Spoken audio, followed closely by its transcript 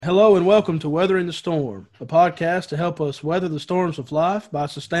Hello and welcome to Weathering the Storm, a podcast to help us weather the storms of life by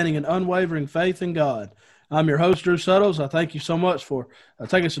sustaining an unwavering faith in God. I'm your host, Drew Suttles. I thank you so much for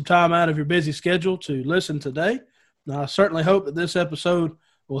taking some time out of your busy schedule to listen today. Now, I certainly hope that this episode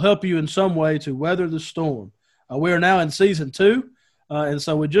will help you in some way to weather the storm. We are now in season 2, and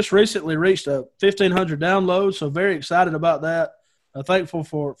so we just recently reached 1,500 downloads, so very excited about that. Thankful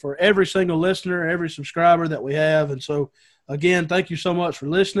for every single listener, every subscriber that we have, and so again, thank you so much for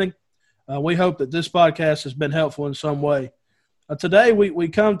listening. We hope that this podcast has been helpful in some way. Today, we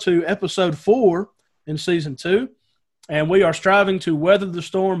come to episode 4 in season 2, and we are striving to weather the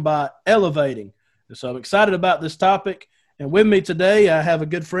storm by elevating. And so I'm excited about this topic. And with me today, I have a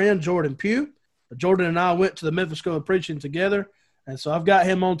good friend, Jordan Pugh. Jordan and I went to the Memphis School of Preaching together, and so I've got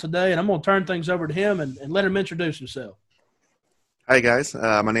him on today, and I'm going to turn things over to him and let him introduce himself. Hi, guys.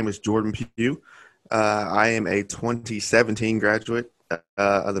 My name is Jordan Pugh. I am a 2017 graduate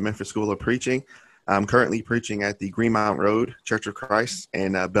of the Memphis School of Preaching. I'm currently preaching at the Greenmount Road Church of Christ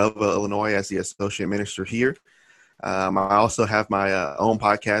in Belleville, Illinois, as the associate minister here. I also have my own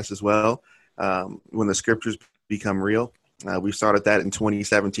podcast as well, When the Scriptures Become Real. We started that in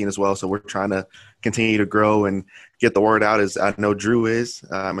 2017 as well, so we're trying to continue to grow and get the word out, as I know Drew is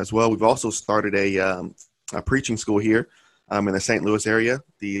as well. We've also started a preaching school here in the St. Louis area,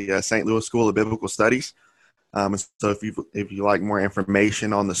 the St. Louis School of Biblical Studies. And so if you like more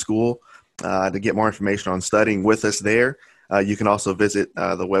information on the school, to get more information on studying with us there, you can also visit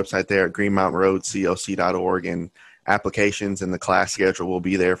the website there at greenmountroadcoc.org, and applications and the class schedule will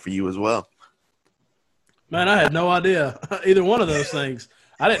be there for you as well. Man, I had no idea either one of those things.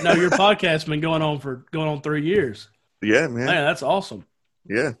 I didn't know your podcast's been going on 3 years. Yeah, man. Man, that's awesome.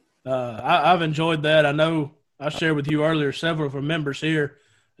 Yeah. I've enjoyed that. I know I shared with you earlier, several of our members here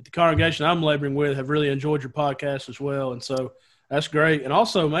at the congregation I'm laboring with have really enjoyed your podcast as well. And so that's great. And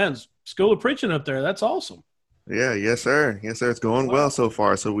also, man, School of Preaching up there, that's awesome. Yeah, yes, sir. Yes, sir. It's going well so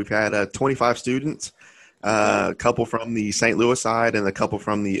far. So we've had 25 students, a couple from the St. Louis side and a couple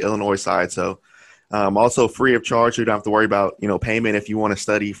from the Illinois side. So also free of charge. You don't have to worry about, payment if you want to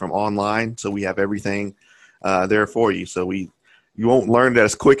study from online. So we have everything there for you. So you won't learn that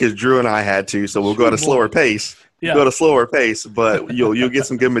as quick as Drew and I had to, so we'll go at a slower pace. Yeah. Go at a slower pace, but you'll get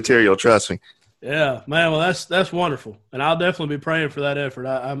some good material. Trust me. Yeah, man. Well, that's wonderful, and I'll definitely be praying for that effort.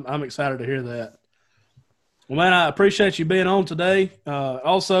 I'm excited to hear that. Well, man, I appreciate you being on today.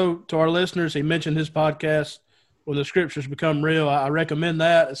 Also, to our listeners, he mentioned his podcast, When the Scriptures Become Real. I recommend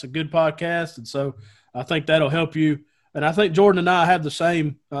that. It's a good podcast, and so I think that'll help you. And I think Jordan and I have the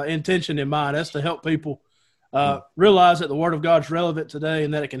same intention in mind. That's to help people realize that the Word of God's relevant today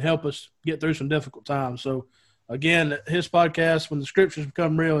and that it can help us get through some difficult times. So, again, his podcast, When the Scriptures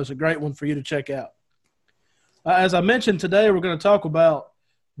Become Real, is a great one for you to check out. As I mentioned today, we're going to talk about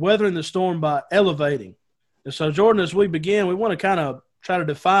weathering the storm by elevating. And so, Jordan, as we begin, we want to kind of try to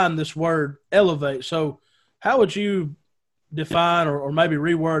define this word elevate. So how would you define or maybe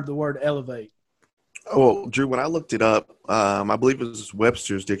reword the word elevate? Well, Drew, when I looked it up, I believe it was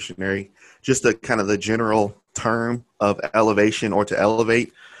Webster's dictionary, just the kind of the general term of elevation or to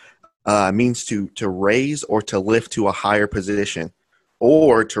elevate means to raise or to lift to a higher position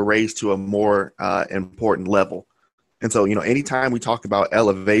or to raise to a more important level. And so, anytime we talk about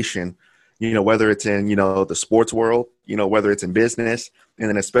elevation, whether it's in, the sports world, whether it's in business, and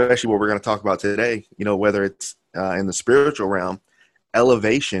then especially what we're going to talk about today, whether it's in the spiritual realm,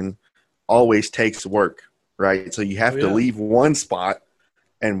 elevation always takes work, right? So you have to leave one spot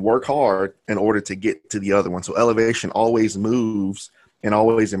and work hard in order to get to the other one. So elevation always moves and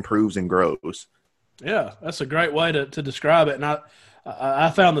always improves and grows. Yeah, that's a great way to describe it. And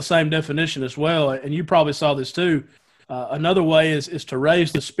I found the same definition as well. And you probably saw this too. Another way is to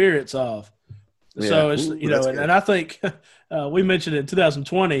raise the spirits of. Yeah. So it's, and I think we mentioned it in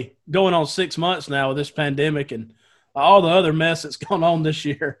 2020, going on 6 months now with this pandemic and all the other mess that's going on this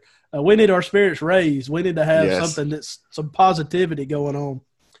year. We need our spirits raised. We need to have something that's some positivity going on.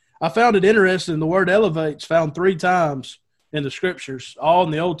 I found it interesting. The word elevate's found 3 times in the scriptures, all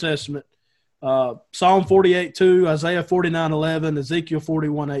in the Old Testament. Psalm 48:2, Isaiah 49:11, Ezekiel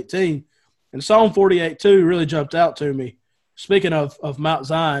 41:18. And Psalm 48:2 really jumped out to me. Speaking of Mount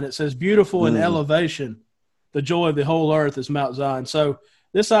Zion, it says, beautiful in elevation, the joy of the whole earth is Mount Zion. So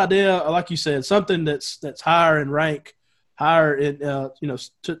this idea, like you said, something that's higher in rank, higher in,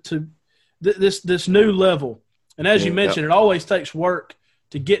 to this new level. And as you mentioned, it always takes work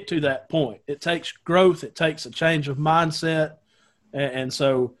to get to that point. It takes growth. It takes a change of mindset. And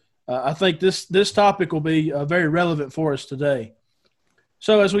so I think this topic will be very relevant for us today.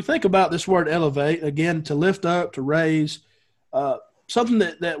 So as we think about this word elevate, again, to lift up, to raise, something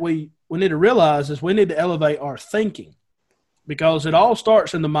that we need to realize is we need to elevate our thinking, because it all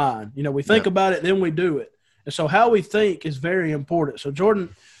starts in the mind. We think about it, then we do it. And so how we think is very important. So,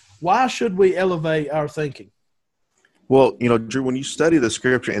 Jordan, why should we elevate our thinking? Well, Drew, when you study the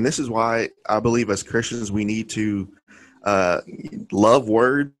scripture, and this is why I believe as Christians we need to love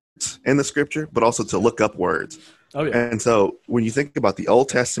words in the scripture, but also to look up words. Oh, yeah. And so when you think about the Old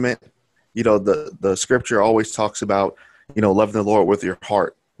Testament, the scripture always talks about, loving the Lord with your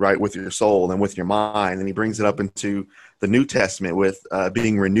heart, right, with your soul and with your mind. And he brings it up into the New Testament with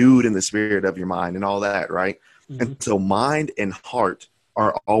being renewed in the spirit of your mind and all that, right? Mm-hmm. And so mind and heart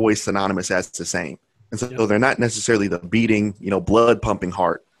are always synonymous as the same. And so they're not necessarily the beating, blood pumping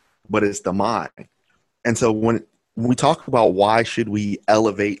heart, but it's the mind. And so when we talk about why should we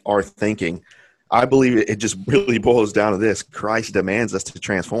elevate our thinking, I believe it just really boils down to this: Christ demands us to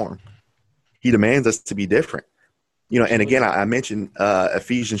transform. He demands us to be different. And again, I mentioned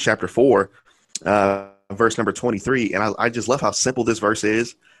Ephesians chapter 4, verse number 23, and I just love how simple this verse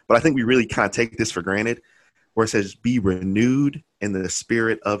is, but I think we really kind of take this for granted, where it says, be renewed in the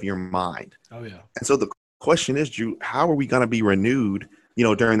spirit of your mind. Oh, yeah. And so the question is, Drew, how are we going to be renewed,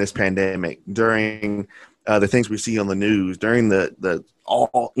 during this pandemic, during the things we see on the news, during the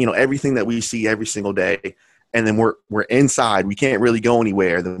everything that we see every single day? And then we're inside. We can't really go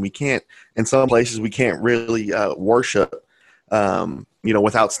anywhere. Then we can't, in some places, we can't really worship,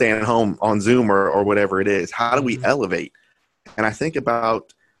 without staying at home on Zoom or whatever it is. How do we elevate? And I think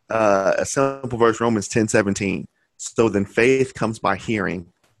about a simple verse, Romans 10:17. So then faith comes by hearing,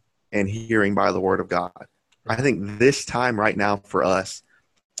 and hearing by the word of God. I think this time right now for us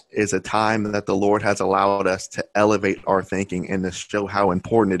is a time that the Lord has allowed us to elevate our thinking and to show how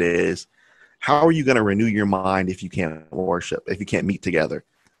important it is. How are you going to renew your mind if you can't worship, if you can't meet together?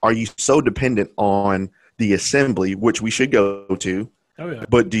 Are you so dependent on the assembly, which we should go to? Oh, yeah.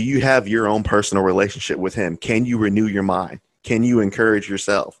 But do you have your own personal relationship with him? Can you renew your mind? Can you encourage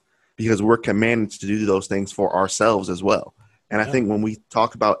yourself? Because we're commanded to do those things for ourselves as well. And I think when we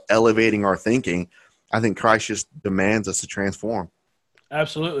talk about elevating our thinking, I think Christ just demands us to transform.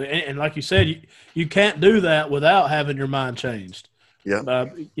 Absolutely. And like you said, you can't do that without having your mind changed. Yeah.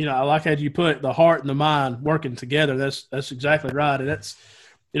 I like how you put the heart and the mind working together. That's exactly right. And that's,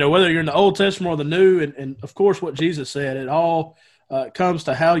 whether you're in the Old Testament or the New, and of course what Jesus said, it all comes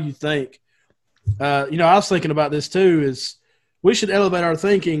to how you think. I was thinking about this too, is we should elevate our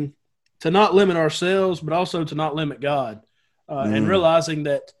thinking to not limit ourselves, but also to not limit God. And realizing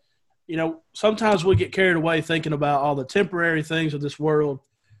that, sometimes we get carried away thinking about all the temporary things of this world.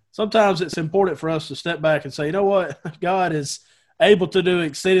 Sometimes it's important for us to step back and say, you know what? God is able to do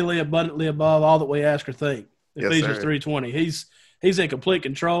exceedingly abundantly above all that we ask or think. Ephesians 3:20. He's in complete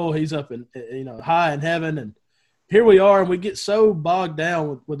control. He's up in, high in heaven. And here we are, and we get so bogged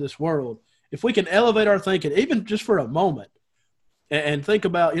down with this world. If we can elevate our thinking, even just for a moment, and think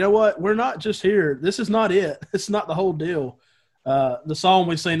about, you know what? We're not just here. This is not it. It's not the whole deal. The song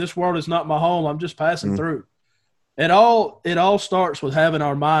we sing, "This world is not my home. I'm just passing through." It all starts with having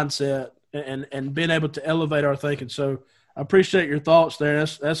our mindset and being able to elevate our thinking. So I appreciate your thoughts there.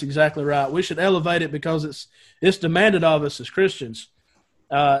 That's exactly right. We should elevate it because it's demanded of us as Christians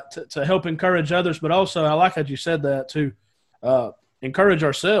to help encourage others, but also I like how you said that, to encourage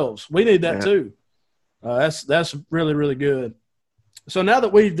ourselves. We need that too. That's really, really good. So now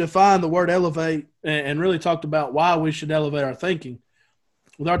that we've defined the word elevate and really talked about why we should elevate our thinking,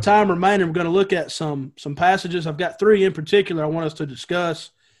 with our time remaining, we're going to look at some passages. I've got 3 in particular I want us to discuss.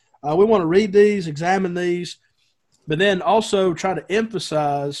 We want to read these, examine these, but then also try to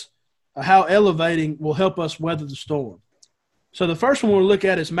emphasize how elevating will help us weather the storm. So the first one we'll look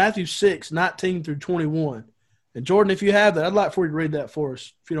at is Matthew 6:19 through 21. And Jordan, if you have that, I'd like for you to read that for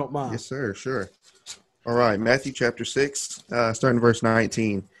us, if you don't mind. Yes, sir. Sure. All right. Matthew chapter 6, starting verse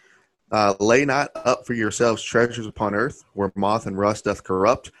 19. Lay not up for yourselves treasures upon earth, where moth and rust doth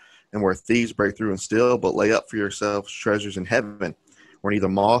corrupt, and where thieves break through and steal, but lay up for yourselves treasures in heaven, where neither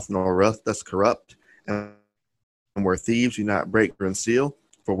moth nor rust doth corrupt, and where thieves do not break through and steal.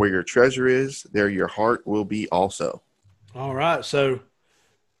 For where your treasure is, there your heart will be also. All right. So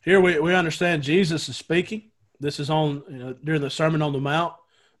here we understand Jesus is speaking. This is on during the Sermon on the Mount,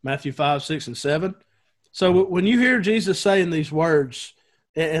 Matthew 5, 6, and 7. So when you hear Jesus saying these words,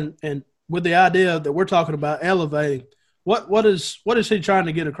 and with the idea that we're talking about elevating, what is he trying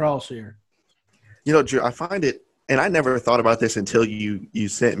to get across here? Drew, I find it, and I never thought about this until you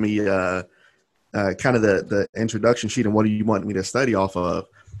sent me kind of the introduction sheet and what do you want me to study off of.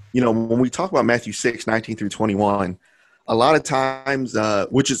 When we talk about Matthew 6:19 through 21, a lot of times,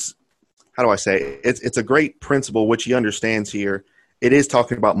 which is, how do I say, it's a great principle which he understands here, it is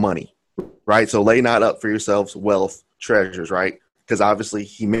talking about money, right? So lay not up for yourselves wealth, treasures, right? Because obviously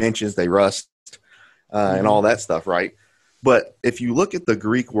he mentions they rust and all that stuff, right? But if you look at the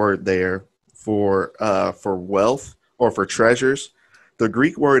Greek word there for wealth or for treasures, the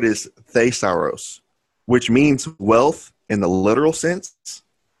Greek word is thesaurus, which means wealth in the literal sense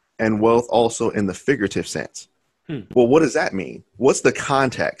and wealth also in the figurative sense. Well, what does that mean? What's the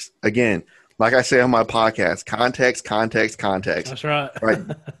context? Again, like I say on my podcast, context. That's right. Right.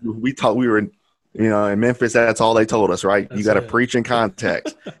 We were, in Memphis, that's all they told us, right? You got to preach in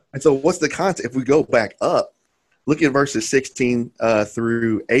context. And so what's the context? If we go back up, look at verses 16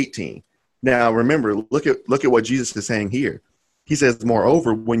 through 18. Now, remember, look at what Jesus is saying here. He says,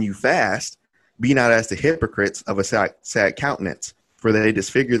 moreover, when you fast, be not as the hypocrites of a sad countenance, for they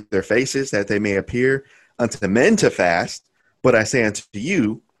disfigure their faces that they may appear unto men to fast, but I say unto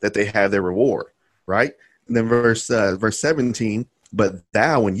you that they have their reward, right? And then verse 17, but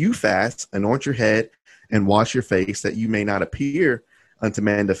thou, when you fast, anoint your head and wash your face, that you may not appear unto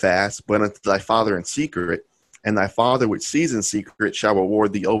men to fast, but unto thy Father in secret, and thy Father which sees in secret shall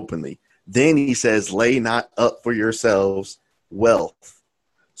reward thee openly. Then he says, lay not up for yourselves wealth.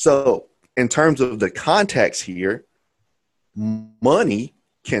 So in terms of the context here, money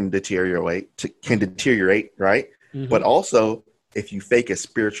can deteriorate, right? Mm-hmm. But also, if you fake a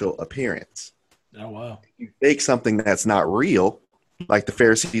spiritual appearance, oh wow, if you fake something that's not real, like the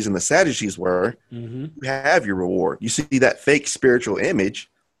Pharisees and the Sadducees were, you have your reward. You see that fake spiritual image,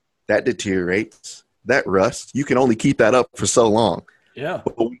 that deteriorates, that rusts. You can only keep that up for so long. Yeah.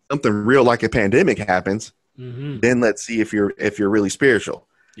 But when something real like a pandemic happens, then let's see if you're really spiritual.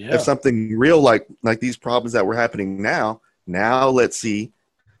 Yeah. If something real like these problems that were happening now let's see.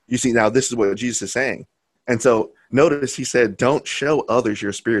 You see, now this is what Jesus is saying. And so notice he said, don't show others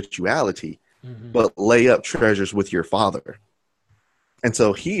your spirituality, but lay up treasures with your Father. And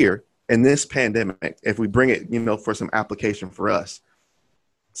so here in this pandemic, if we bring it, for some application for us,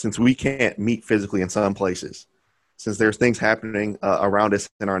 since we can't meet physically in some places, since there's things happening around us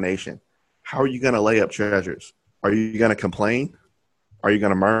in our nation, how are you going to lay up treasures? Are you going to complain? Are you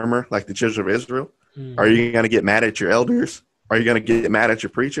going to murmur like the children of Israel? Are you going to get mad at your elders? Are you going to get mad at your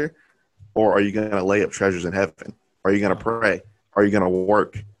preacher? Or are you going to lay up treasures in heaven? Are you going to pray? Are you going to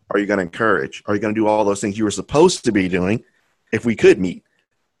work? Are you going to encourage? Are you going to do all those things you were supposed to be doing if we could meet?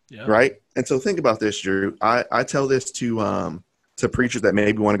 Yeah. Right? And so think about this, Drew. I tell this to preachers that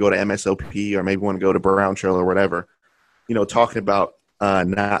maybe want to go to MSOP or maybe want to go to Brown Trail or whatever, talking about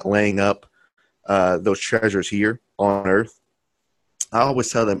not laying up those treasures here on earth. I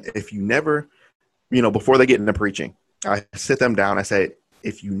always tell them, if you never, before they get into preaching, I sit them down. I say,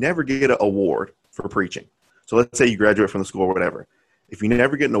 if you never get an award for preaching, so let's say you graduate from the school or whatever, if you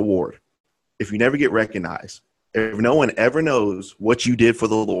never get an award, if you never get recognized, if no one ever knows what you did for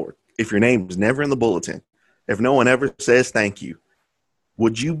the Lord, if your name is never in the bulletin, if no one ever says thank you,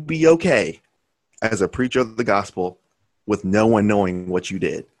 would you be okay as a preacher of the gospel with no one knowing what you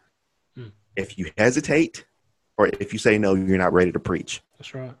did? If you hesitate or if you say no, you're not ready to preach.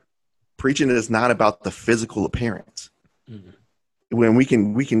 That's right. Preaching is not about the physical appearance. When we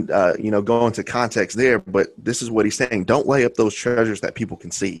can go into context there, but this is what he's saying. Don't lay up those treasures that people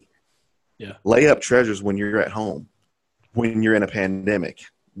can see. Yeah. Lay up treasures when you're at home, when you're in a pandemic,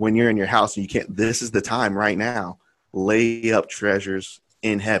 when you're in your house and you can't. This is the time right now. Lay up treasures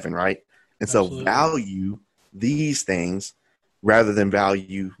in heaven, right? And Absolutely. So value these things rather than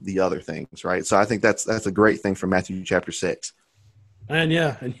value the other things, right? So I think that's a great thing from Matthew chapter 6. And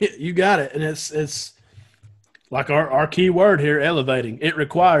yeah, and you got it. And it's like our key word here, elevating. It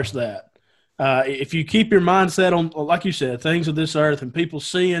requires that. If you keep your mindset on, like you said, things of this earth and people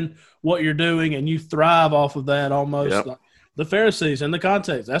seeing what you're doing and you thrive off of that almost, like the Pharisees in the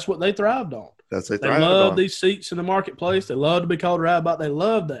context, that's what they thrived on. They love these seats in the marketplace. They love to be called a rabbi. They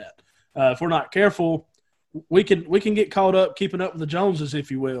love that. If we're not careful, we can get caught up keeping up with the Joneses,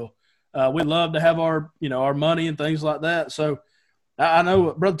 if you will. We love to have our money and things like that. So I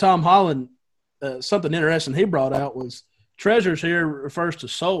know Brother Tom Holland, something interesting he brought out was treasures here refers to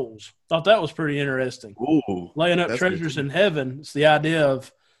souls. Thought that was pretty interesting. Ooh, laying up treasures in heaven. It's the idea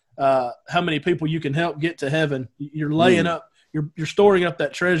of how many people you can help get to heaven. You're laying up, you're storing up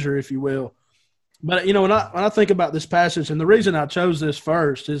that treasure, if you will. But when I think about this passage, and the reason I chose this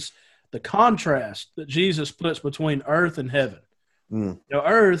first is the contrast that Jesus puts between earth and heaven.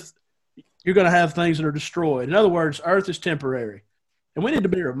 Earth, you're going to have things that are destroyed. In other words, earth is temporary. And we need to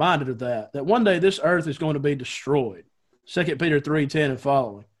be reminded of that one day this earth is going to be destroyed. 2 Peter 3:10 and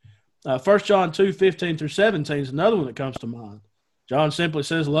following. 1 John 2:15 through 17 is another one that comes to mind. John simply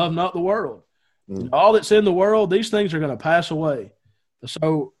says, love not the world. All that's in the world, these things are going to pass away.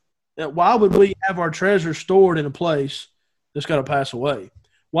 So why would we have our treasures stored in a place that's going to pass away?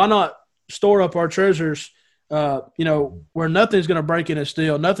 Why not store up our treasures, where nothing's going to break in and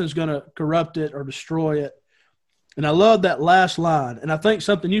steal, nothing's going to corrupt it or destroy it? And I love that last line. And I think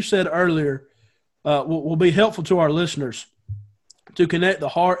something you said earlier will be helpful to our listeners to connect the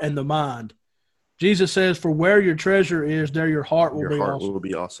heart and the mind. Jesus says, for where your treasure is, there your heart will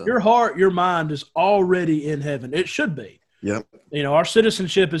be also. Your heart, your mind is already in heaven. It should be. Yep. Our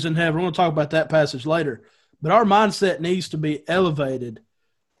citizenship is in heaven. We're going to talk about that passage later. But our mindset needs to be elevated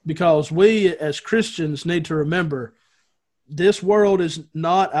because we as Christians need to remember this world is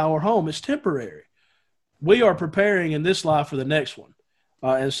not our home. It's temporary. We are preparing in this life for the next one.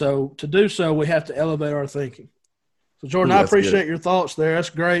 And so to do so, we have to elevate our thinking. So, Jordan, I appreciate your thoughts there.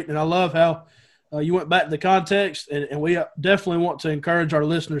 That's great. And I love how you went back to the context, and we definitely want to encourage our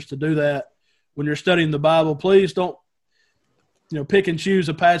listeners to do that when you're studying the Bible. Please don't, pick and choose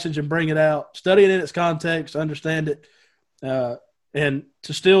a passage and bring it out. Study it in its context, understand it. And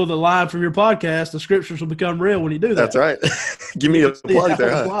to steal the line from your podcast, the scriptures will become real when you do that. That's right. Give me a plug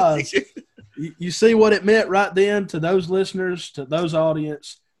there, huh? You see what it meant right then to those listeners, to those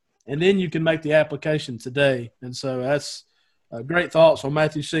audience, and then you can make the application today. And so that's great thoughts on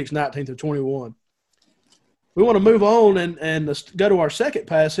Matthew 6:19-21. We want to move on and go to our second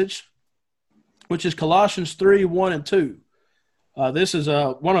passage, which is Colossians 3:1-2. This is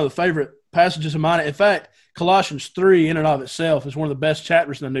one of the favorite passages of mine. In fact, Colossians 3 in and of itself is one of the best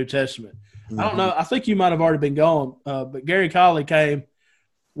chapters in the New Testament. Mm-hmm. I don't know. I think you might have already been gone, but Gary Colley came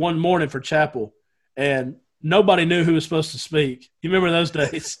one morning for chapel, and nobody knew who was supposed to speak. You remember those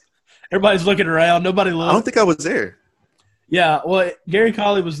days? Everybody's looking around. Nobody looked. I don't think I was there. Yeah, well, Gary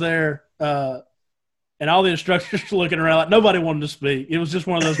Colley was there, and all the instructors were looking around like nobody wanted to speak. It was just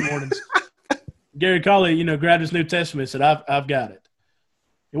one of those mornings. Gary Colley, grabbed his New Testament and said, I've got it.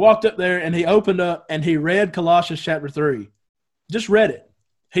 He walked up there, and he opened up, and he read Colossians chapter 3. Just read it.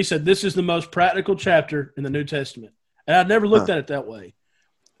 He said, this is the most practical chapter in the New Testament. And I'd never looked at it that way.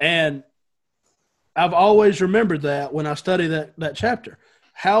 And I've always remembered that when I study that chapter,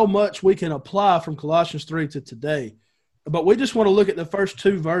 how much we can apply from Colossians 3 to today. But we just want to look at the first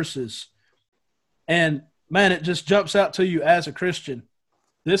two verses. And, man, it just jumps out to you as a Christian.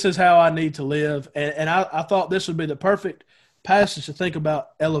 This is how I need to live. And I thought this would be the perfect passage to think about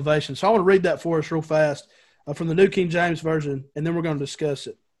elevation. So I want to read that for us real fast from the New King James Version, and then we're going to discuss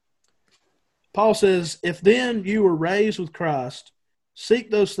it. Paul says, if then you were raised with Christ,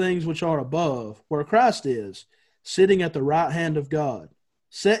 seek those things which are above, where Christ is, sitting at the right hand of God.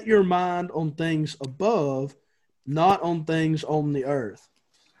 Set your mind on things above, not on things on the earth.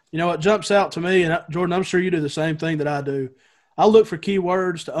 It jumps out to me, and Jordan, I'm sure you do the same thing that I do. I look for key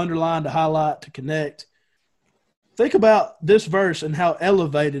words to underline, to highlight, to connect. Think about this verse and how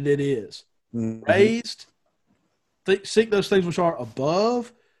elevated it is. Mm-hmm. Raised, seek those things which are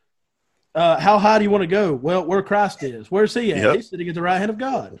above. How high do you want to go? Well, where Christ is. Where's he at? Yep. He's sitting at the right hand of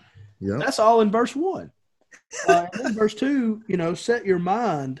God. Yep. That's all in verse 1. And then verse 2, set your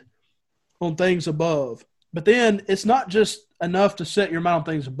mind on things above. But then it's not just enough to set your mind on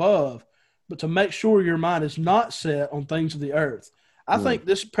things above, but to make sure your mind is not set on things of the earth. I think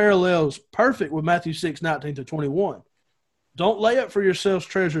this parallels perfect with Matthew 6:19-21. Don't lay up for yourselves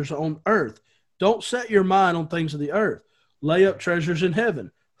treasures on earth. Don't set your mind on things of the earth. Lay up treasures in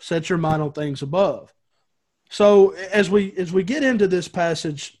heaven. Set your mind on things above. So as we get into this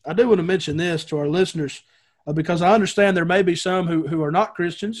passage, I do want to mention this to our listeners because I understand there may be some who are not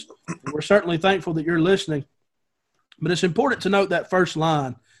Christians. We're certainly thankful that you're listening. But it's important to note that first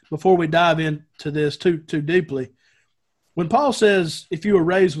line before we dive into this too deeply. When Paul says, if you were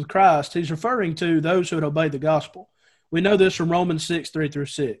raised with Christ, he's referring to those who had obeyed the gospel. We know this from Romans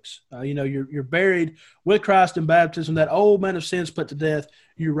 6:3-6. You're buried with Christ in baptism. That old man of sins put to death.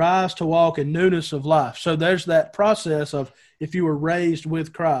 You rise to walk in newness of life. So there's that process of if you were raised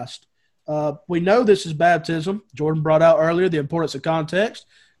with Christ. We know this is baptism. Jordan brought out earlier the importance of context.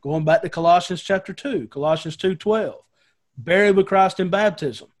 Going back to Colossians chapter 2, Colossians 2:12. Buried with Christ in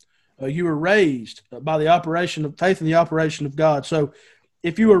baptism. You were raised by the operation of faith in the operation of God. So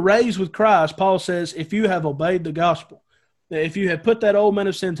if you were raised with Christ, Paul says, if you have obeyed the gospel, if you have put that old man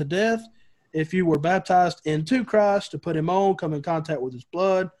of sin to death, if you were baptized into Christ to put him on, come in contact with his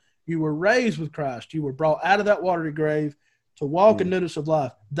blood, you were raised with Christ. You were brought out of that watery grave to walk in newness of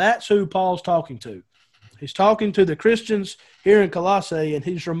life. That's who Paul's talking to. He's talking to the Christians here in Colossae, and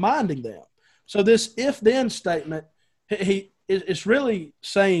he's reminding them. So this if-then statement, it's really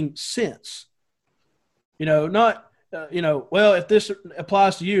saying since. Not if this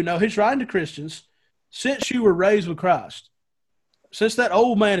applies to you. No, he's writing to Christians. Since you were raised with Christ, since that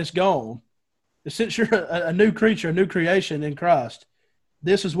old man is gone, since you're a new creature, a new creation in Christ,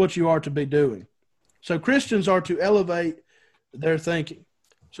 this is what you are to be doing. So Christians are to elevate their thinking.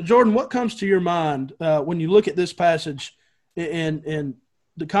 So Jordan, what comes to your mind when you look at this passage in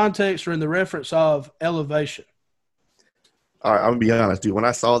the context or in the reference of elevation? All right, I'm gonna be honest, dude. When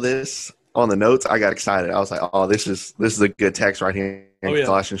I saw this on the notes, I got excited. I was like, "Oh, this is a good text right here in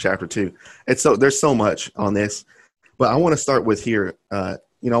Colossians chapter 2." And so there's so much on this, but I want to start with here. I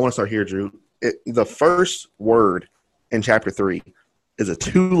want to start here, Drew. The first word in chapter 3 is a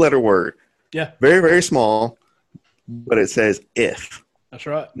 2-letter word. Yeah, very, very small, but it says "if." That's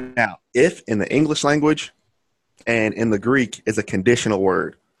right. Now, "if" in the English language and in the Greek is a conditional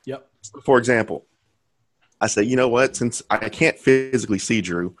word. Yep. For example, I say, you know what? Since I can't physically see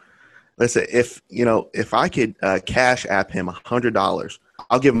Drew, let's say if I could cash app him $100,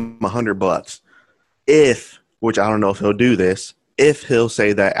 I'll give him $100. If, which I don't know if he'll do this, if he'll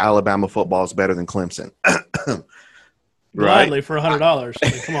say that Alabama football is better than Clemson, right? Gladly for $100.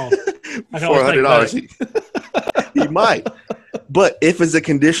 I mean, come on, $400, he might. But if it's a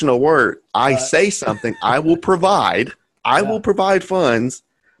conditional word, I say something, I will provide. I will provide funds,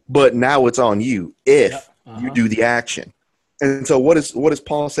 but now it's on you if you do the action. And so what does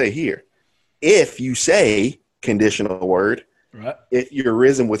Paul say here? If you say conditional word, right? If you're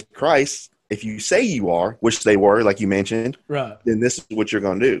risen with Christ, if you say you are, which they were, like you mentioned, right, then this is what you're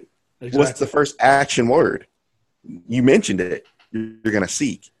going to do. Exactly. What's the first action word? You mentioned it. You're going to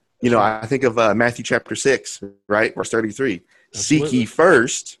seek. I think of Matthew chapter 6, right? Verse 33. Absolutely. Seek ye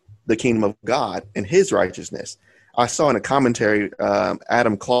first the kingdom of God and his righteousness. I saw in a commentary,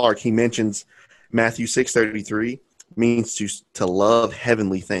 Adam Clark, he mentions Matthew 6:33 means to love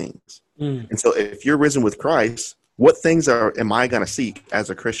heavenly things. And so if you're risen with Christ, what things am I going to seek as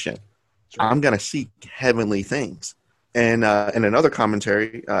a Christian? Right. I'm going to seek heavenly things. And in another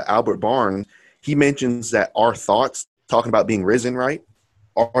commentary, Albert Barnes, he mentions that our thoughts, talking about being risen, right?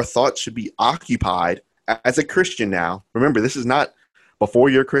 Our thoughts should be occupied as a Christian now. Remember, this is not before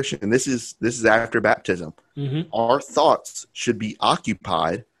you're a Christian. This is after baptism. Mm-hmm. Our thoughts should be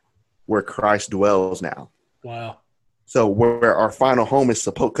occupied where Christ dwells now. Wow. So where our final home is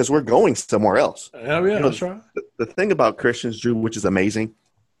supposed, because we're going somewhere else. Oh, yeah, that's right. The thing about Christians, Drew, which is amazing,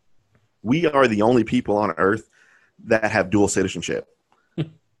 we are the only people on earth that have dual citizenship.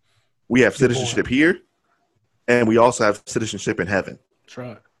 We have citizenship here, and we also have citizenship in heaven. That's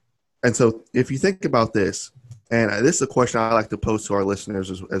right. And so if you think about this, and this is a question I like to pose to our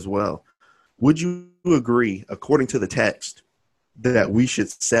listeners as well, would you agree, according to the text, that we should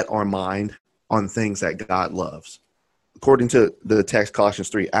set our mind on things that God loves? According to the text, Colossians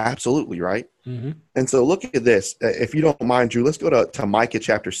 3, absolutely, right? Mm-hmm. And so look at this. If you don't mind, Drew, let's go to Micah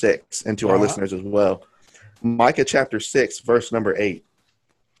chapter 6 and to our listeners as well. Micah chapter 6, verse number 8.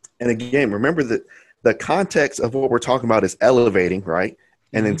 And again, remember that the context of what we're talking about is elevating, right?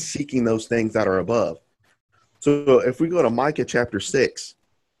 And then seeking those things that are above. So if we go to Micah chapter 6,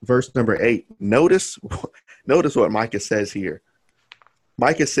 verse number 8, notice what Micah says here.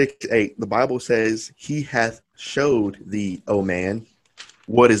 Micah 6:8, the Bible says, he hath showed thee, O man,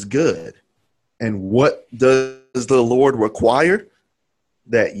 what is good. And what does the Lord require?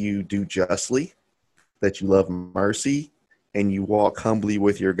 That you do justly, that you love mercy, and you walk humbly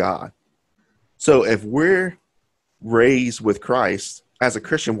with your God. So if we're raised with Christ, as a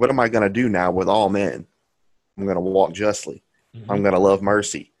Christian, what am I going to do now with all men? I'm going to walk justly. Mm-hmm. I'm going to love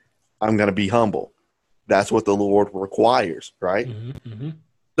mercy. I'm going to be humble. That's what the Lord requires, right? Mm-hmm. Mm-hmm.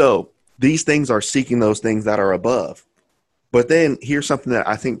 So these things are seeking those things that are above. But then here's something that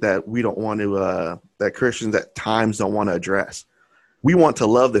I think that we don't want to, that Christians at times don't want to address. We want to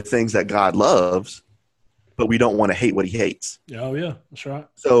love the things that God loves, but we don't want to hate what he hates. Oh, yeah, that's right.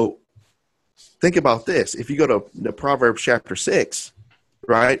 So think about this. If you go to the Proverbs chapter 6,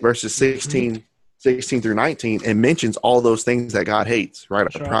 right, verses 16 through 19, it mentions all those things that God hates, right?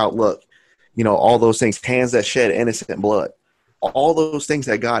 That's a proud look, all those things, hands that shed innocent blood, all those things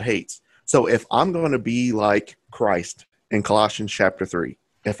that God hates. So if I'm going to be like Christ in Colossians chapter 3,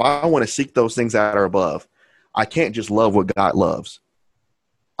 if I want to seek those things that are above, I can't just love what God loves.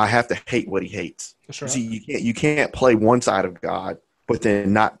 I have to hate what he hates. That's right. See, you can't play one side of God, but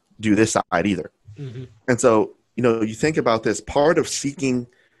then not do this side either. Mm-hmm. And so, you think about this, part of seeking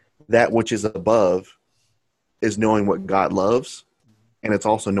that which is above is knowing what God loves, and it's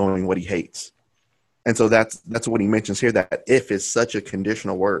also knowing what he hates. And so that's what he mentions here, that if is such a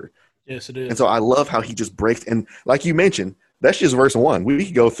conditional word. Yes, it is. And so I love how he just breaks, and like you mentioned, that's just verse 1. We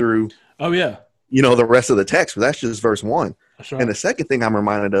could go through the rest of the text, but that's just verse 1. That's right. And the second thing I'm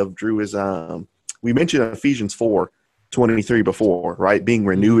reminded of, Drew, is we mentioned Ephesians 4, 23 before, right? Being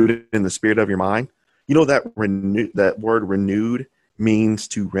renewed in the spirit of your mind. You know that that word renewed means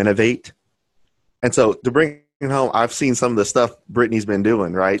to renovate. And so to bring it home, I've seen some of the stuff Brittany's been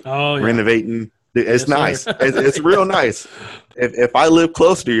doing, right? Oh, yeah. Renovating. It's Yes, nice. sir. It's real nice. If I live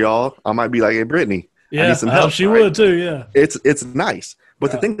close to y'all, I might be like, hey, Brittany, I need some help. She right? would too, yeah. It's nice.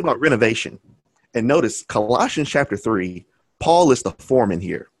 But the Right. thing about renovation, and notice Colossians chapter 3, Paul is the foreman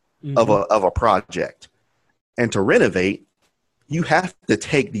here of a project. And to renovate, you have to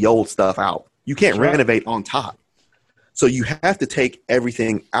take the old stuff out. You can't renovate on top. So you have to take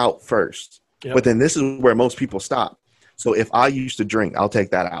everything out first. Yep. But then this is where most people stop. So if I used to drink, I'll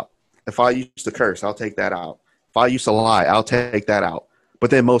take that out. If I used to curse, I'll take that out. If I used to lie, I'll take that out.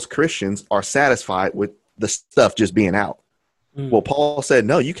 But then most Christians are satisfied with the stuff just being out. Well, Paul said,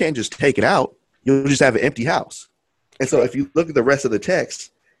 no, you can't just take it out. You'll just have an empty house. And so if you look at the rest of the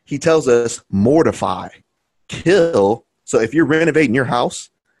text, he tells us mortify, kill. So if you're renovating your house,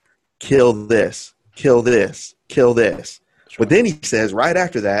 kill this, kill this, kill this. But then he says right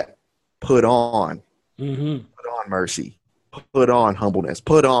after that, put on, put on mercy, put on humbleness,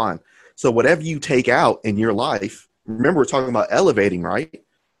 put on. So whatever you take out in your life, remember we're talking about elevating, right?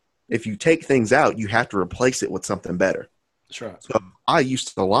 If you take things out, you have to replace it with something better. That's right. So if I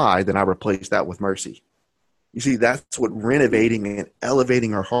used to lie, then I replace that with mercy. You see, that's what renovating and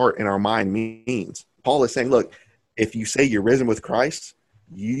elevating our heart and our mind means. Paul is saying, look, if you say you're risen with Christ,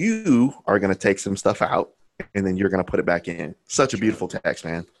 you are going to take some stuff out and then you're going to put it back in. Such a beautiful text,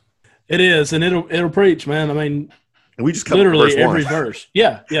 man. It is, and it'll preach, man. I mean, and we just covered literally verse every 1. verse.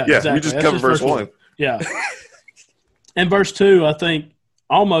 Yeah, exactly. We just covered verse 1. Yeah. And verse 2, I think,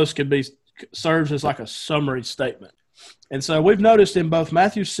 almost could be serves as like a summary statement. And so we've noticed in both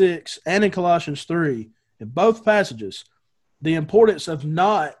Matthew 6 and in Colossians 3, in both passages, the importance of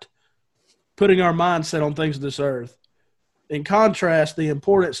not putting our mindset on things of this earth. In contrast, the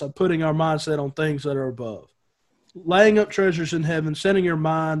importance of putting our mindset on things that are above. Laying up treasures in heaven, setting your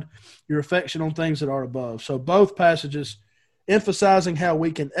mind, your affection on things that are above. So both passages emphasizing how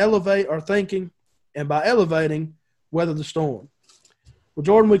we can elevate our thinking, and by elevating, weather the storm. Well,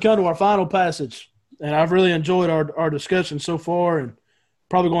 Jordan, we come to our final passage, and I've really enjoyed our discussion so far, and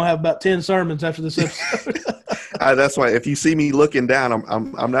probably going to have about 10 sermons after this episode. That's why if you see me looking down,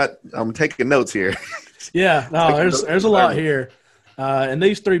 I'm taking notes here. Yeah, no, there's a lot here. And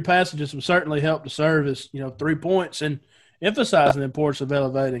these three passages have certainly helped to serve as, 3 points and emphasizing the importance of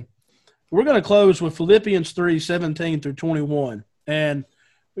elevating. We're going to close with Philippians 3:17 through 21. And,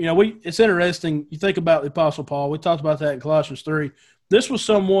 it's interesting. You think about the Apostle Paul. We talked about that in Colossians 3. This was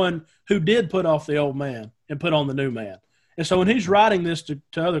someone who did put off the old man and put on the new man. And so when he's writing this to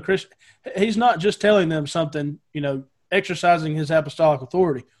other Christians, he's not just telling them something, exercising his apostolic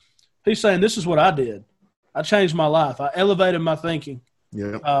authority. He's saying, this is what I did. I changed my life. I elevated my thinking.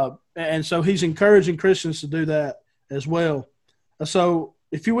 Yeah. And so he's encouraging Christians to do that as well. So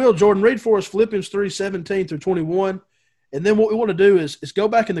if you will, Jordan, read for us Philippians 3:17 through 21. And then what we want to do is go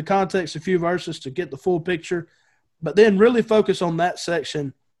back in the context a few verses to get the full picture, but then really focus on that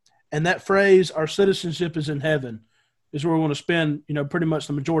section and that phrase, our citizenship is in heaven, is where we want to spend, pretty much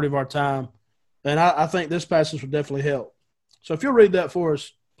the majority of our time. And I think this passage will definitely help. So if you'll read that for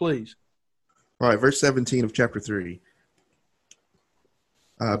us, please. All right, verse 17 of chapter 3.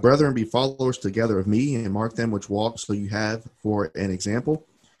 Brethren, be followers together of me, and mark them which walk, so you have for an example.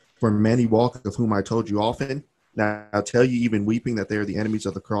 For many walk, of whom I told you often. Now I'll tell you, even weeping, that they are the enemies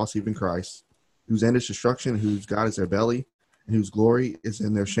of the cross, even Christ, whose end is destruction, whose God is their belly, and whose glory is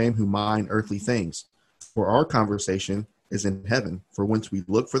in their shame, who mind earthly things. For our conversation is in heaven, for whence we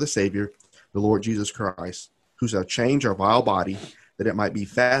look for the Savior, the Lord Jesus Christ, who shall change our vile body, that it might be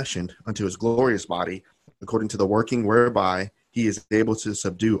fashioned unto his glorious body, according to the working whereby he is able to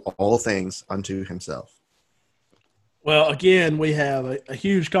subdue all things unto himself. Well, again, we have a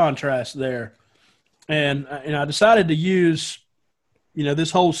huge contrast there. And I decided to use,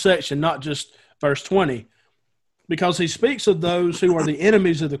 this whole section, not just verse 20, because he speaks of those who are the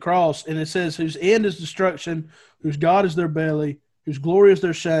enemies of the cross, and it says, whose end is destruction, whose God is their belly, whose glory is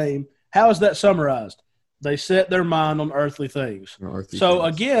their shame. How is that summarized? They set their mind on earthly things.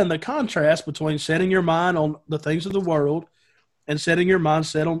 Again, the contrast between setting your mind on the things of the world and setting your mind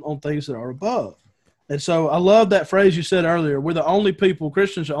set on things that are above. And so I love that phrase you said earlier. We're the only people,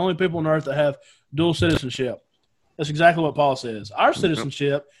 Christians are the only people on earth that have dual citizenship. That's exactly what Paul says. Our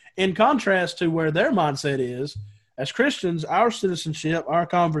citizenship, in contrast to where their mindset is, as Christians, our citizenship, our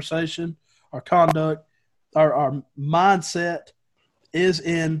conversation, our conduct, our mindset is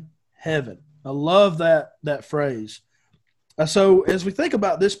in heaven. I love that phrase. So as we think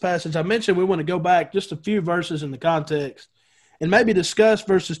about this passage, I mentioned we want to go back just a few verses in the context and maybe discuss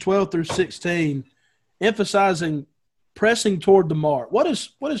verses 12 through 16, emphasizing pressing toward the mark. What is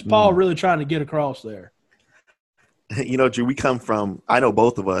Paul really trying to get across there? You know, Drew, I know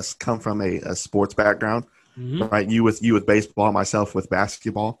both of us come from a sports background, right? You with baseball, myself with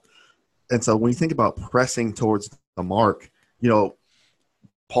basketball. And so when you think about pressing towards the mark, you know,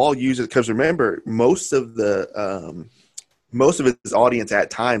 Paul uses, because remember, most of his audience at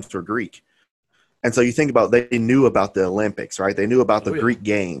times were Greek. And so you think about, they knew about the Olympics, right? They knew about the Greek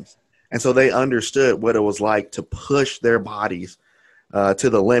games. And so they understood what it was like to push their bodies to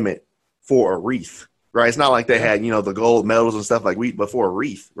the limit for a wreath, right? It's not like they had, you know, the gold medals and stuff like but for a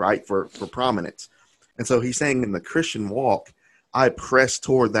wreath, right? For prominence. And so he's saying in the Christian walk, I press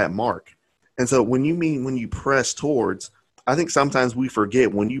toward that mark. And so when you press towards, I think sometimes we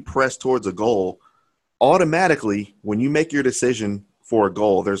forget when you press towards a goal, automatically, when you make your decision for a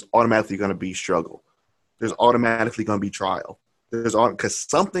goal, there's automatically going to be struggle. There's automatically going to be trial. Because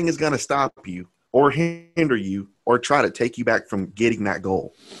something is going to stop you or hinder you or try to take you back from getting that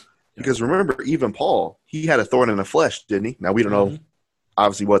goal. Because remember, even Paul, he had a thorn in the flesh, didn't he? Now, we don't know,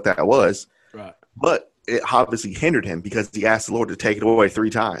 obviously, what that was. Right. But it obviously hindered him because he asked the Lord to take it away 3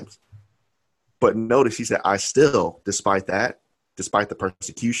 times. But notice he said, I still, despite that, despite the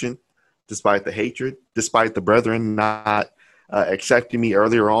persecution, despite the hatred, despite the brethren not accepting me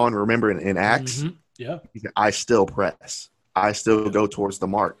earlier on, remember in Acts, he said, I still press. I still go towards the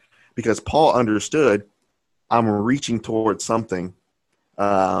mark. Because Paul understood I'm reaching towards something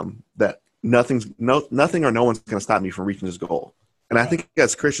that nothing or no one's going to stop me from reaching this goal. And I think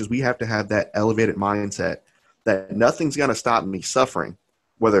as Christians, we have to have that elevated mindset that nothing's going to stop me suffering,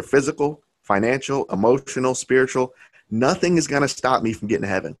 whether physical, financial, emotional, spiritual. Nothing is going to stop me from getting to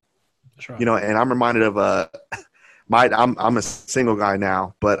heaven. That's right. You know, and I'm reminded of I'm a single guy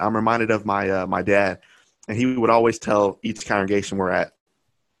now, but I'm reminded of my dad, and he would always tell each congregation we're at.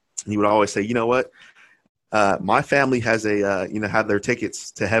 He would always say, you know what, my family has have their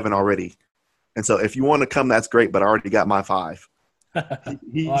tickets to heaven already, and so if you want to come, that's great. But I already got my 5.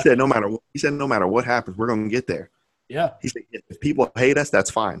 He said no matter what happens, we're going to get there. Yeah. He said if people hate us, that's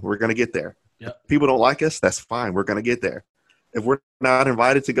fine. We're going to get there. Yeah. If people don't like us, that's fine. We're going to get there. If we're not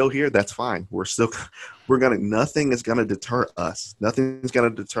invited to go here, that's fine. Nothing is going to deter us. Nothing is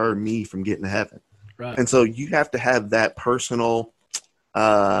going to deter me from getting to heaven. Right. And so you have to have that personal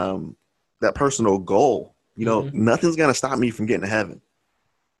goal. You know, nothing's going to stop me from getting to heaven.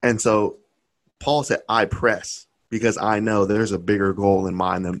 And so Paul said, I press because I know there's a bigger goal in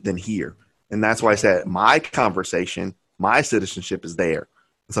mind than here. And that's why I said my conversation, my citizenship is there.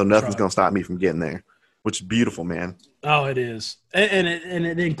 And so nothing's going to stop me from getting there, which is beautiful, man. Oh, it is. And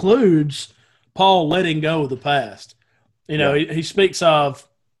it includes Paul letting go of the past. You know, he speaks of,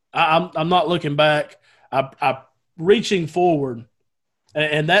 I'm not looking back. I'm reaching forward.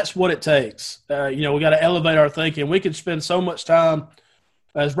 And that's what it takes. You know, we got to elevate our thinking. We can spend so much time,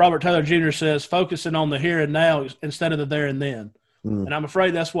 as Robert Taylor Jr. says, focusing on the here and now instead of the there and then. And I'm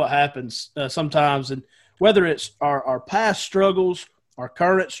afraid that's what happens sometimes. And whether it's our past struggles, our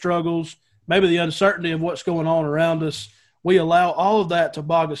current struggles, maybe the uncertainty of what's going on around us, we allow all of that to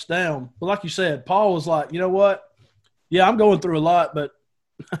bog us down. But like you said, Paul was like, you know what? Yeah, I'm going through a lot, but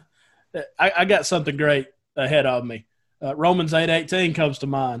I got something great ahead of me. Romans 8:18 comes to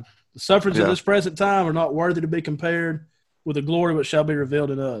mind. The sufferings of this present time are not worthy to be compared with the glory which shall be revealed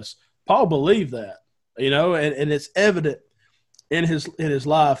in us. Paul believed that, you know, and it's evident in his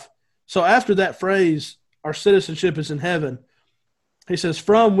life. So after that phrase, our citizenship is in heaven, he says,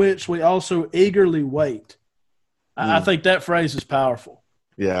 from which we also eagerly wait. I think that phrase is powerful.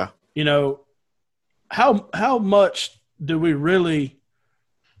 Yeah. You know, how much do we really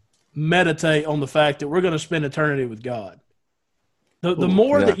meditate on the fact that we're going to spend eternity with God? The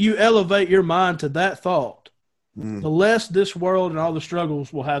more that you elevate your mind to that thought, the less this world and all the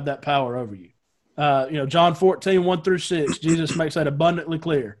struggles will have that power over you. You know, John 14, 1-6, Jesus makes that abundantly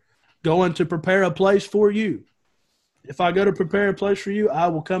clear. Going to prepare a place for you. If I go to prepare a place for you, I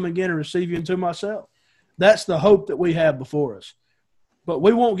will come again and receive you into myself. That's the hope that we have before us. But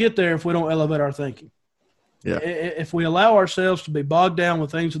we won't get there if we don't elevate our thinking. Yeah. If we allow ourselves to be bogged down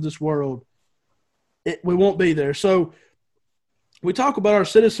with things of this world, we won't be there. So we talk about our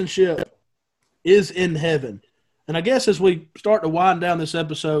citizenship is in heaven. And I guess as we start to wind down this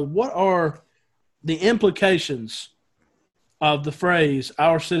episode, what are the implications of the phrase,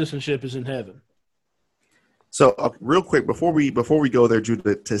 our citizenship is in heaven? So real quick, before we go there, Drew,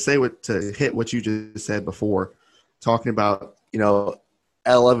 to hit what you just said before, talking about, you know,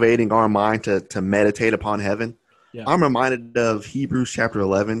 elevating our mind to meditate upon heaven. Yeah. I'm reminded of Hebrews chapter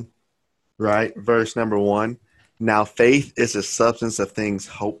 11, right? Verse number 1. Now, faith is the substance of things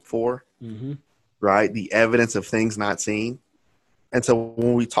hoped for, Mm-hmm. right? The evidence of things not seen. And so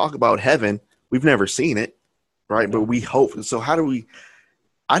when we talk about heaven, we've never seen it, right? No. But we hope. So how do we,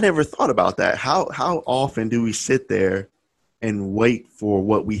 I never thought about that. How often do we sit there and wait for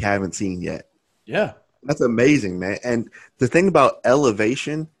what we haven't seen yet? Yeah. That's amazing, man. And the thing about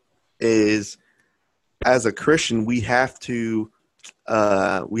elevation is, as a Christian, we have to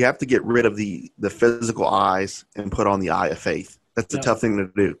get rid of the physical eyes and put on the eye of faith. That's a Yeah. tough thing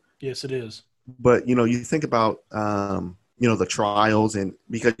to do. Yes, it is. But you think about the trials, and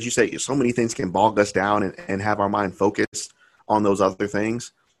because you say so many things can bog us down and have our mind focused on those other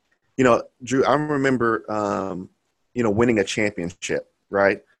things. Drew, I remember winning a championship,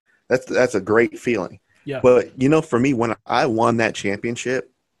 right? That's a great feeling. Yeah. But for me, when I won that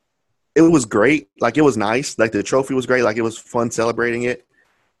championship, it was great. Like, it was nice. Like, the trophy was great. Like, it was fun celebrating it.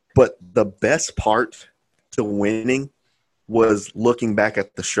 But the best part to winning was looking back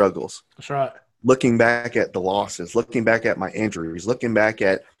at the struggles, That's right. looking back at the losses, looking back at my injuries, looking back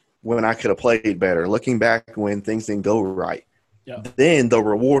at when I could have played better, looking back when things didn't go right. Yeah. Then the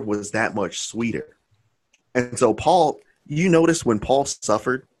reward was that much sweeter. And so Paul, you notice when Paul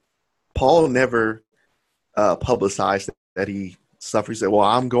suffered, Paul never publicized that he suffered. He said, well,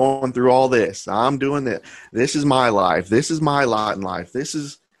 I'm going through all this. I'm doing that. This is my life. This is my lot in life.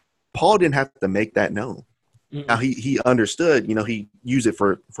 Paul didn't have to make that known. Mm-mm. Now, he understood, he used it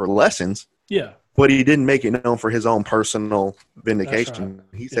for lessons, Yeah. but he didn't make it known for his own personal vindication.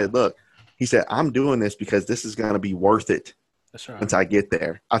 That's right. He said, look, I'm doing this because this is going to be worth it That's right. once I get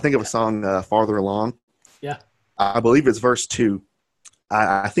there. I think of a song, Farther Along. Yeah. I believe it's verse 2.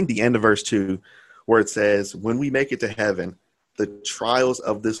 I think the end of verse 2, where it says, when we make it to heaven, the trials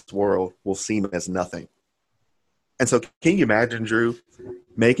of this world will seem as nothing. And so can you imagine, Drew,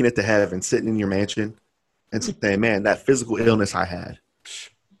 making it to heaven, sitting in your mansion and saying, man, that physical illness I had,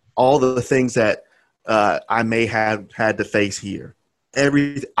 all the things that I may have had to face here,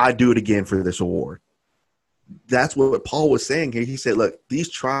 I do it again for this award. That's what Paul was saying here. He said, look, these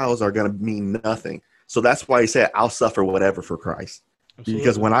trials are going to mean nothing. So that's why he said, I'll suffer whatever for Christ. Absolutely.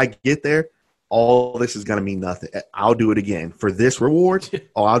 Because when I get there, all this is going to mean nothing. I'll do it again. For this reward,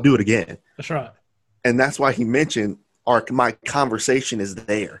 I'll do it again. That's right. And that's why he mentioned my conversation is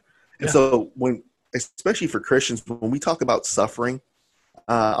there. And so especially for Christians, when we talk about suffering,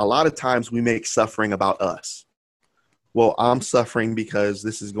 a lot of times we make suffering about us. Well, I'm suffering because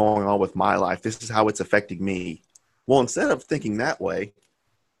this is going on with my life. This is how it's affecting me. Well, instead of thinking that way,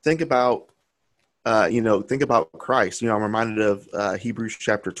 think about Christ. I'm reminded of Hebrews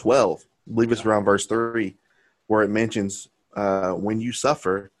chapter 12. I believe it's around verse 3, where it mentions when you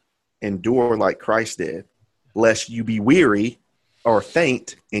suffer, endure like Christ did, lest you be weary or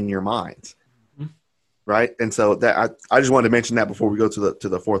faint in your minds. Mm-hmm. Right. And so that I just wanted to mention that before we go to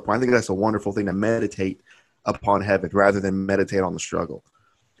the fourth point. I think that's a wonderful thing to meditate upon heaven rather than meditate on the struggle.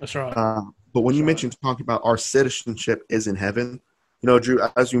 That's right. But when you mentioned talking about our citizenship is in heaven, Drew,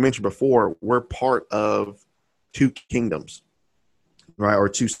 as you mentioned before, we're part of two kingdoms, right? Or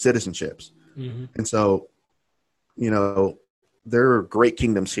two citizenships. Mm-hmm. And so, there are great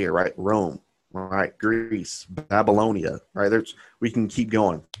kingdoms here, right? Rome, right? Greece, Babylonia, right? We can keep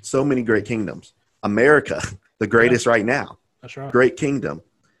going. So many great kingdoms. America, the greatest right now. That's right. Great kingdom.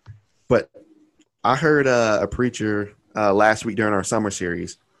 But I heard a preacher last week during our summer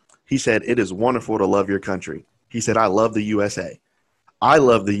series. He said, it is wonderful to love your country. He said, I love the USA. I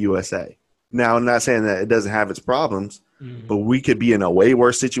love the USA. Now, I'm not saying that it doesn't have its problems, but we could be in a way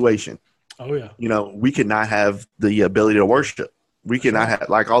worse situation. Oh, yeah. We could not have the ability to worship. We could not have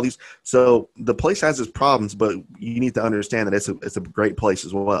like all these. So the place has its problems, but you need to understand that it's a great place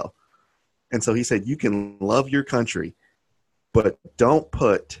as well. And so he said, you can love your country, but don't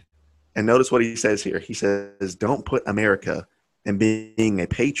put, and notice what he says here. He says, don't put America and being a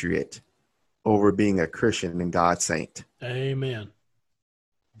patriot over being a Christian and God's saint. Amen.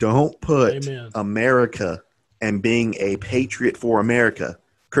 Don't put America and being a patriot for America,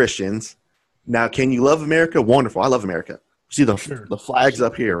 Christians. Now, can you love America? Wonderful. I love America. See the flags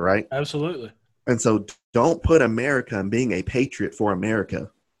up here, right? Absolutely. And so don't put America and being a patriot for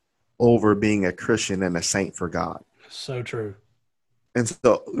America over being a Christian and a saint for God. So true. And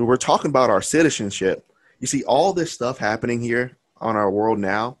so we're talking about our citizenship. You see all this stuff happening here on our world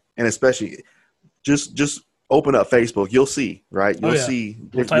now, and especially just open up Facebook. You'll see, right? You'll see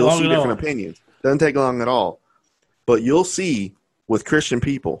different opinions. Doesn't take long at all. But you'll see with Christian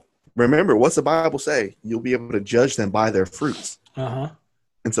people, remember, what's the Bible say? You'll be able to judge them by their fruits. Uh-huh.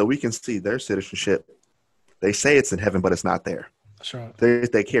 And so we can see their citizenship They say it's in heaven, but it's not there. That's right.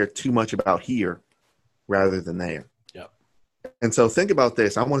 They care too much about here rather than there. Yep. And so think about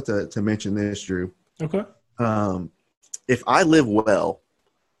this. I wanted to mention this, Drew. Okay. If I live well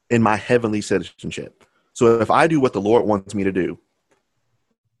in my heavenly citizenship, so if I do what the Lord wants me to do,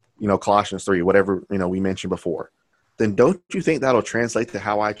 Colossians 3, whatever, we mentioned before, then don't you think that'll translate to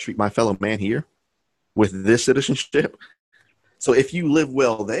how I treat my fellow man here with this citizenship? So if you live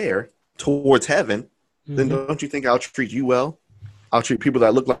well there towards heaven, then don't you think I'll treat you well? I'll treat people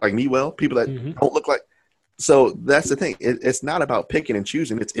that look like me well, people that don't look like. So that's the thing. It's not about picking and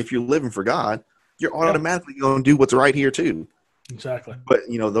choosing. It's if you're living for God, you're automatically going to do what's right here too. Exactly. But,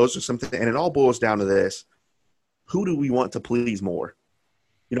 those are something, and it all boils down to this. Who do we want to please more?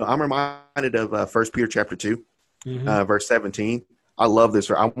 I'm reminded of 1 Peter chapter 2, verse 17. I love this.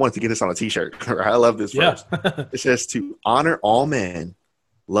 I wanted to get this on a t-shirt. I love this verse. It says to honor all men,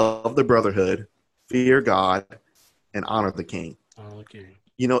 love the brotherhood, fear God, and honor the king. Honor the king.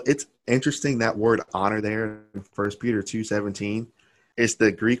 It's interesting that word honor there in 1 Peter 2:17. It's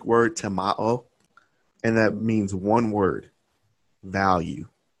the Greek word timao, and that means one word, value.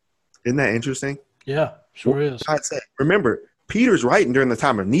 Isn't that interesting? Yeah, sure is. God said, remember, Peter's writing during the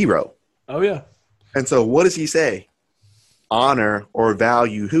time of Nero. Oh, yeah. And so what does he say? Honor or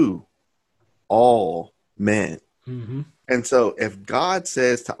value who? All men. And so if God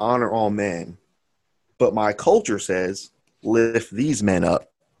says to honor all men, but my culture says lift these men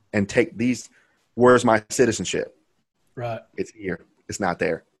up and take these, where's my citizenship? Right. It's here. It's not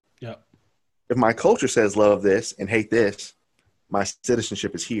there. Yeah. If my culture says love this and hate this, my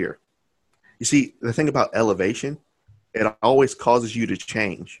citizenship is here. You see, the thing about elevation, it always causes you to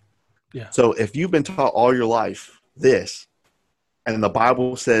change. Yeah. So if you've been taught all your life this, and the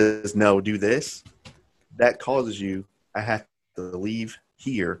Bible says, no, do this, that causes you, I have to leave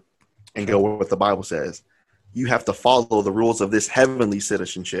here and go where what the Bible says. You have to follow the rules of this heavenly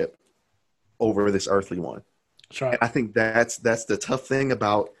citizenship over this earthly one. That's right. And I think that's the tough thing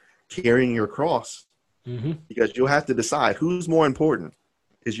about carrying your cross, because you'll have to decide who's more important.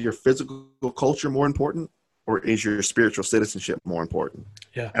 Is your physical culture more important, or is your spiritual citizenship more important?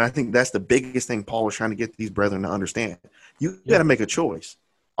 Yeah. And I think that's the biggest thing Paul was trying to get these brethren to understand. You got to make a choice.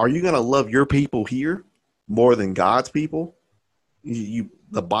 Are you going to love your people here more than God's people?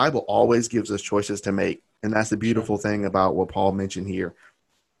 The Bible always gives us choices to make. And that's the beautiful thing about what Paul mentioned here.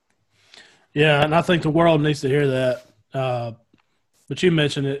 Yeah, and I think the world needs to hear that. But you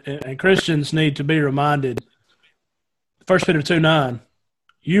mentioned it, and Christians need to be reminded. 1 Peter 2:9,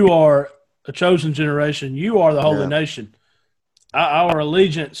 you are a chosen generation. You are the holy nation. Our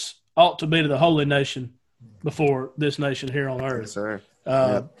allegiance ought to be to the holy nation before this nation here on earth. Yes, sir.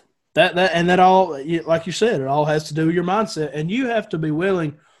 That all, like you said, it all has to do with your mindset, and you have to be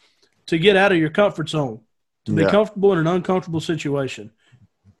willing to get out of your comfort zone, to be comfortable in an uncomfortable situation.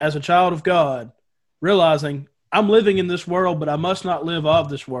 As a child of God, realizing I'm living in this world, but I must not live of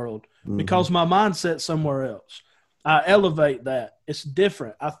this world because my mindset's somewhere else. I elevate that. It's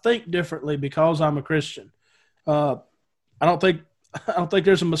different. I think differently because I'm a Christian. I don't think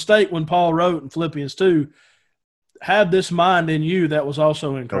there's a mistake when Paul wrote in Philippians 2, have this mind in you that was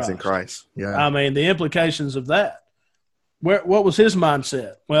also in Christ. That was in Christ. Yeah. I mean, the implications of that. What was his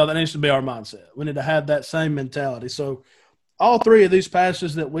mindset? Well, that needs to be our mindset. We need to have that same mentality. So all three of these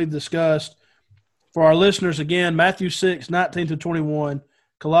passages that we've discussed, for our listeners, again, Matthew 6:19-21,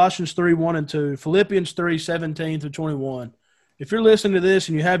 Colossians 3:1 and 2, Philippians 3:17-21. If you're listening to this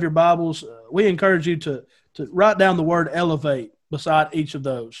and you have your Bibles, we encourage you to write down the word elevate beside each of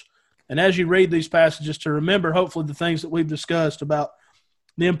those. And as you read these passages, to remember, hopefully, the things that we've discussed about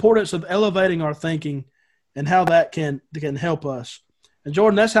the importance of elevating our thinking and how that can help us. And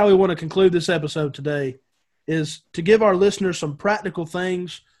Jordan, that's how we want to conclude this episode today, is to give our listeners some practical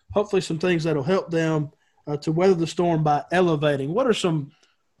things, hopefully some things that will help them to weather the storm by elevating. What are some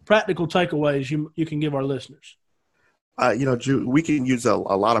practical takeaways you can give our listeners? Drew, we can use a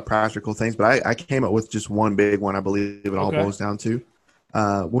lot of practical things, but I came up with just one big one. I believe it all boils down to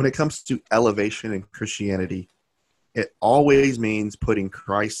when it comes to elevation in Christianity, it always means putting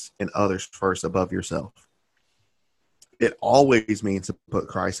Christ and others first above yourself. It always means to put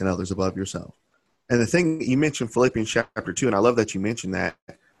Christ and others above yourself. And the thing you mentioned, Philippians chapter 2, and I love that you mentioned that.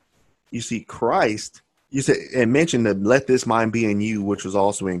 You see, Christ, you said, and mentioned that let this mind be in you, which was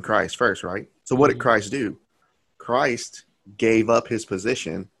also in Christ first, right? So what did Christ do? Christ gave up his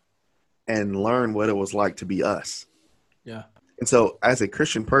position and learned what it was like to be us. Yeah. And so as a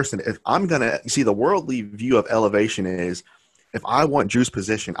Christian person, if I'm going to see, the worldly view of elevation is, if I want Drew's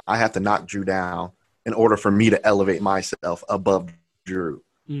position, I have to knock Drew down in order for me to elevate myself above Drew.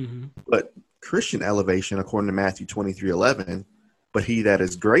 But Christian elevation, according to Matthew 23:11, but he that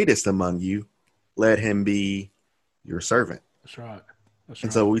is greatest among you, let him be your servant. That's right.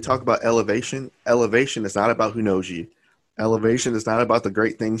 And so when we talk about elevation is not about who knows you. Elevation is not about the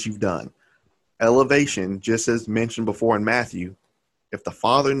great things you've done. Elevation, just as mentioned before in Matthew, if the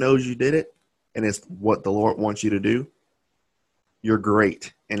Father knows you did it and it's what the Lord wants you to do, you're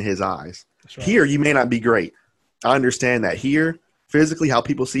great in his eyes. Right. Here, you may not be great. I understand that. Here, physically, how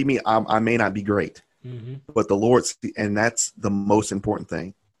people see me, I may not be great. Mm-hmm. But the Lord, and that's the most important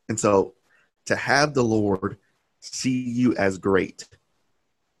thing. And so to have the Lord see you as great,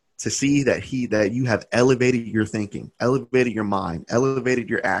 to see that you have elevated your thinking, elevated your mind, elevated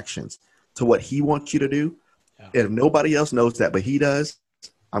your actions to what he wants you to do. Yeah. If nobody else knows that, but he does,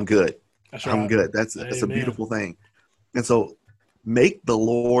 I'm good. That's right. I'm good. That's a beautiful thing. And so make the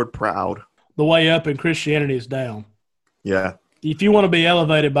Lord proud. The way up in Christianity is down. Yeah. If you want to be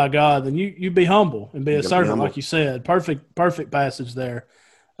elevated by God, then you be humble and be a servant, like you said. Perfect passage there.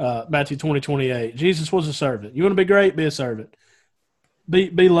 Matthew 20:28. Jesus was a servant. You want to be great? Be a servant.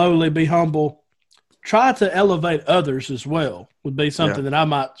 Be lowly, be humble. Try to elevate others as well would be something that I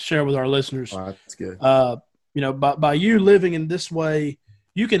might share with our listeners. Oh, that's good. By you living in this way,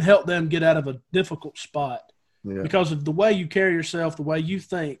 you can help them get out of a difficult spot because of the way you carry yourself, the way you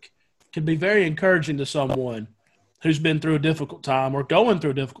think can be very encouraging to someone who's been through a difficult time or going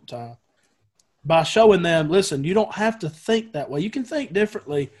through a difficult time. By showing them, listen, you don't have to think that way. You can think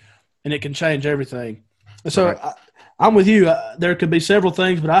differently, and it can change everything. And so I'm with you. There could be several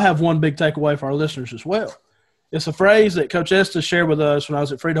things, but I have one big takeaway for our listeners as well. It's a phrase that Coach Estes shared with us when I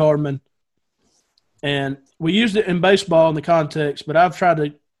was at Freed-Hardeman, and we used it in baseball in the context, but I've tried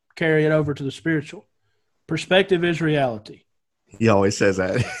to carry it over to the spiritual. Perspective is reality. He always says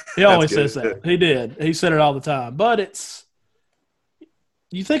that. He always says that. He did. He said it all the time. But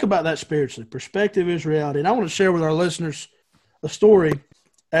you think about that spiritually. Perspective is reality. And I want to share with our listeners a story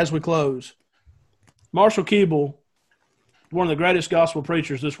as we close. Marshall Keeble, one of the greatest gospel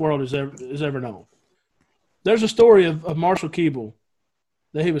preachers this world has ever known. There's a story of Marshall Keeble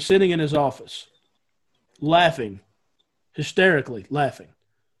that he was sitting in his office laughing, hysterically laughing.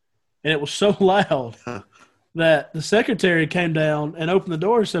 And it was so loud that the secretary came down and opened the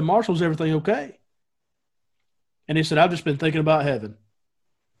door and said, "Marshall, is everything okay?" And he said, "I've just been thinking about heaven."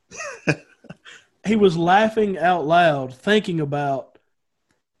 He was laughing out loud, thinking about,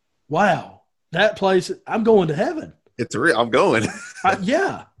 wow, that place, I'm going to heaven. It's real. I'm going.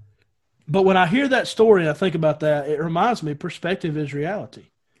 Yeah. But when I hear that story and I think about that, it reminds me perspective is reality.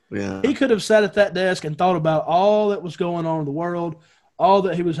 Yeah. He could have sat at that desk and thought about all that was going on in the world, all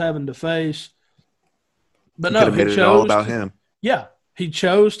that he was having to face. But no, he chose all about him. Yeah. He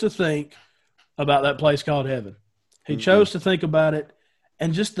chose to think about that place called heaven. He chose to think about it.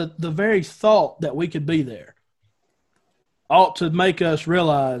 And just the very thought that we could be there ought to make us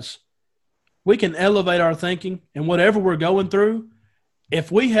realize we can elevate our thinking, and whatever we're going through,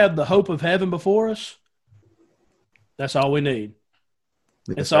 if we have the hope of heaven before us, that's all we need.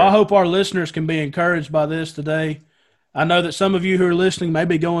 Yes, and so I hope our listeners can be encouraged by this today. I know that some of you who are listening may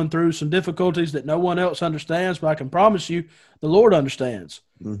be going through some difficulties that no one else understands, but I can promise you the Lord understands.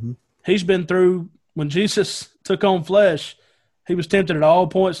 Mm-hmm. He's been through, when Jesus took on flesh, he was tempted at all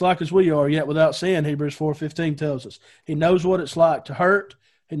points like as we are, yet without sin, Hebrews 4:15 tells us. He knows what it's like to hurt.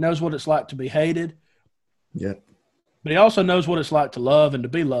 He knows what it's like to be hated. Yeah. But he also knows what it's like to love and to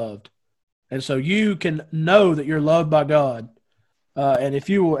be loved. And so you can know that you're loved by God. And if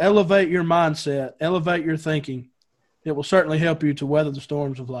you will elevate your mindset, elevate your thinking, it will certainly help you to weather the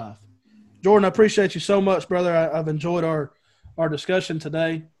storms of life. Jordan, I appreciate you so much, brother. I've enjoyed our discussion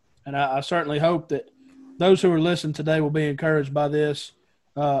today. And I certainly hope that those who are listening today will be encouraged by this.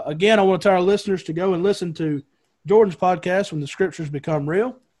 Again, I want to tell our listeners to go and listen to Jordan's podcast, When the Scriptures Become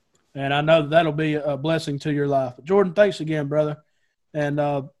Real. And I know that'll be a blessing to your life. Jordan, thanks again, brother. And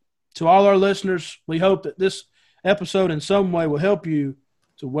to all our listeners, we hope that this episode in some way will help you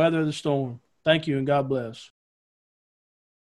to weather the storm. Thank you, and God bless.